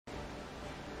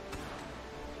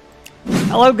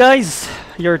Hello guys,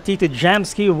 your Tito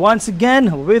Jamskee once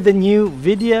again with a new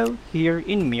video here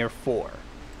in MIR4.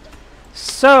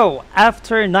 So,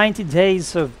 after 90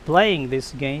 days of playing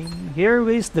this game, here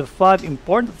is the 5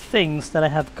 important things that I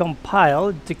have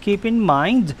compiled to keep in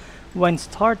mind when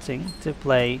starting to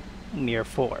play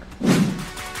MIR4.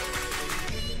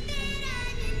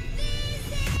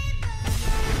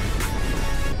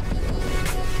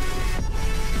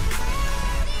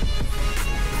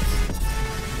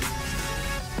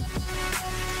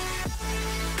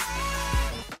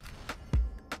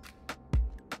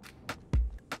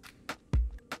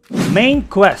 Main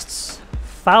quests.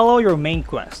 Follow your main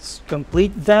quests.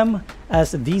 Complete them,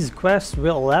 as these quests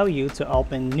will allow you to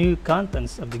open new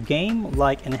contents of the game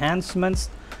like enhancements,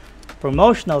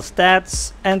 promotional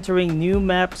stats, entering new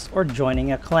maps, or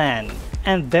joining a clan.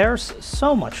 And there's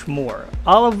so much more,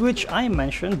 all of which I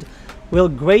mentioned will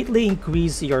greatly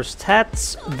increase your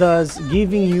stats, thus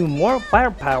giving you more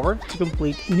firepower to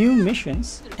complete new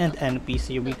missions and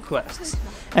NPC requests.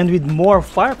 And with more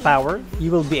firepower, you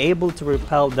will be able to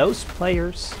repel those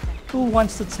players who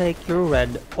wants to take your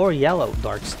red or yellow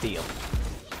dark steel.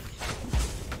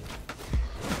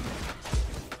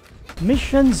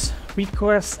 Missions,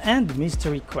 requests, and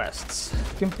mystery quests.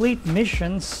 Complete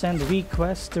missions and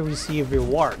requests to receive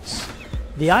rewards.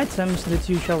 The items that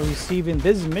you shall receive in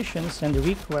these missions and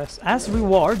requests as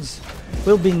rewards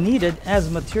will be needed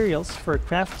as materials for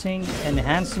crafting,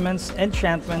 enhancements,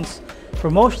 enchantments,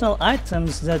 promotional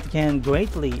items that can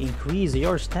greatly increase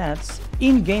your stats,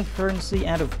 in-game currency,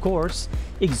 and of course,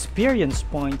 experience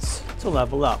points to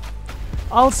level up.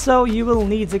 Also, you will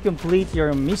need to complete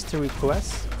your mystery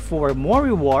quests for more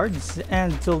rewards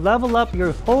and to level up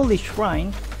your holy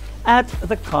shrine at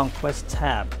the Conquest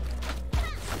tab.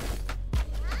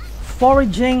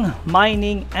 Foraging,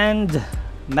 mining, and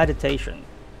meditation.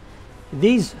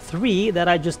 These 3 that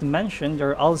I just mentioned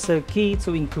are also key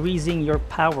to increasing your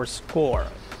power score.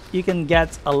 You can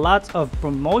get a lot of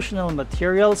promotional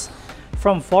materials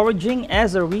from foraging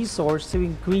as a resource to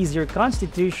increase your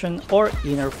constitution or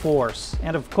inner force.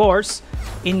 And of course,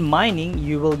 in mining,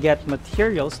 you will get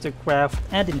materials to craft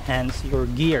and enhance your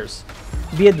gears.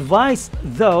 Be advised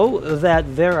though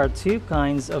that there are 2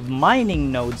 kinds of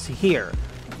mining nodes here.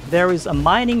 There is a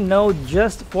mining node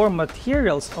just for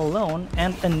materials alone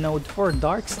and a node for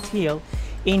dark steel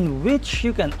in which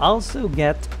you can also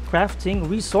get crafting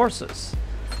resources.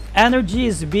 Energy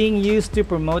is being used to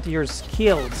promote your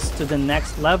skills to the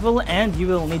next level, and you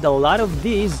will need a lot of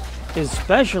these,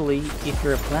 especially if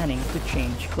you're planning to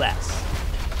change class.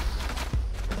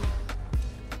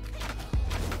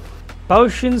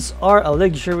 Potions are a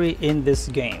luxury in this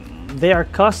game. They are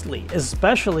costly,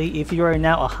 especially if you are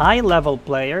now a high-level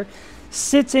player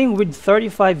sitting with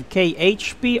 35k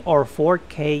HP or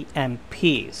 4k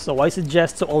MP. So I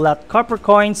suggest to allot copper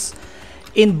coins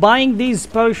in buying these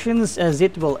potions, as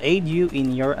it will aid you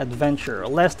in your adventure.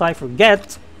 Lest I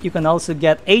forget, you can also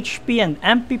get HP and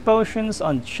MP potions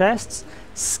on chests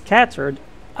scattered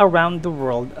around the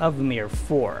world of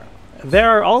MIR4. There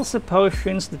are also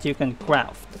potions that you can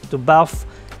craft to buff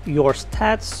your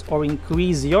stats or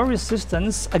increase your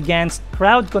resistance against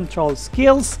crowd control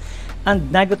skills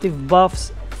and negative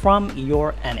buffs from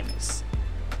your enemies.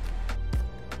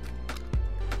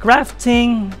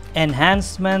 Crafting,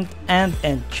 enhancement, and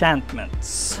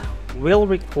enchantments will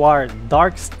require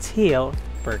dark steel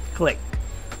per click,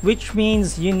 which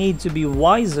means you need to be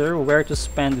wiser where to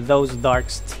spend those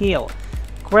dark steel.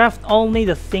 Craft only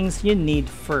the things you need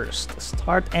first.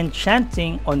 Start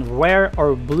enchanting on rare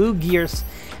or blue gears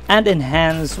and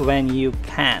enhance when you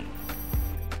can.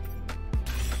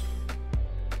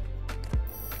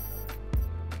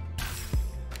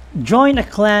 Join a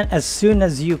clan as soon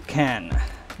as you can.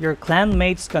 Your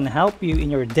clanmates can help you in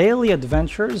your daily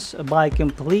adventures by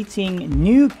completing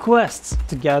new quests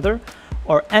together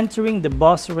or entering the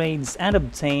boss raids and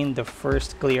obtain the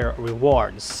first clear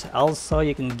rewards. Also,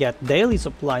 you can get daily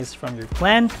supplies from your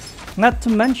clan, not to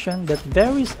mention that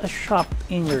there is a shop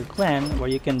in your clan where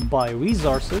you can buy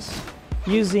resources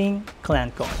using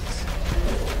clan coins.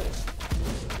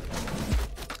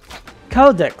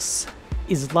 Codex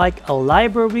is like a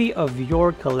library of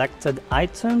your collected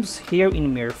items here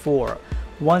in MIR4.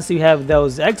 Once you have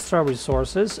those extra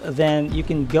resources, then you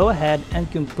can go ahead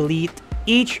and complete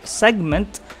each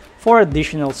segment for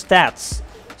additional stats.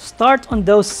 Start on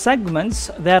those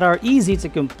segments that are easy to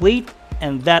complete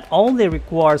and that only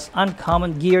requires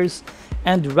uncommon gears,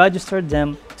 and register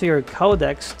them to your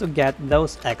codex to get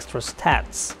those extra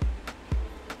stats.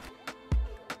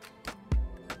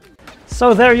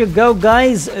 So there you go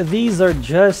guys, these are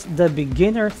just the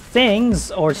beginner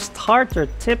things or starter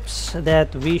tips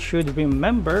that we should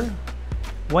remember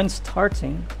when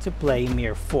starting to play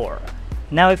MIR4.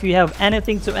 Now, if you have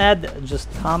anything to add,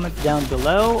 just comment down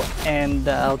below and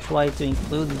I'll try to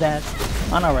include that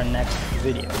on our next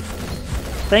video.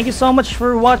 Thank you so much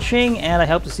for watching, and I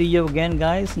hope to see you again,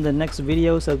 guys, in the next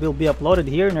videos that will be uploaded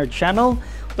here in our channel.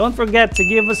 Don't forget to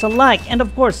give us a like and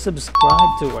of course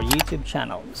subscribe to our YouTube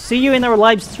channel. See you in our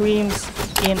live streams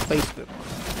in Facebook.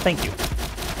 Thank you.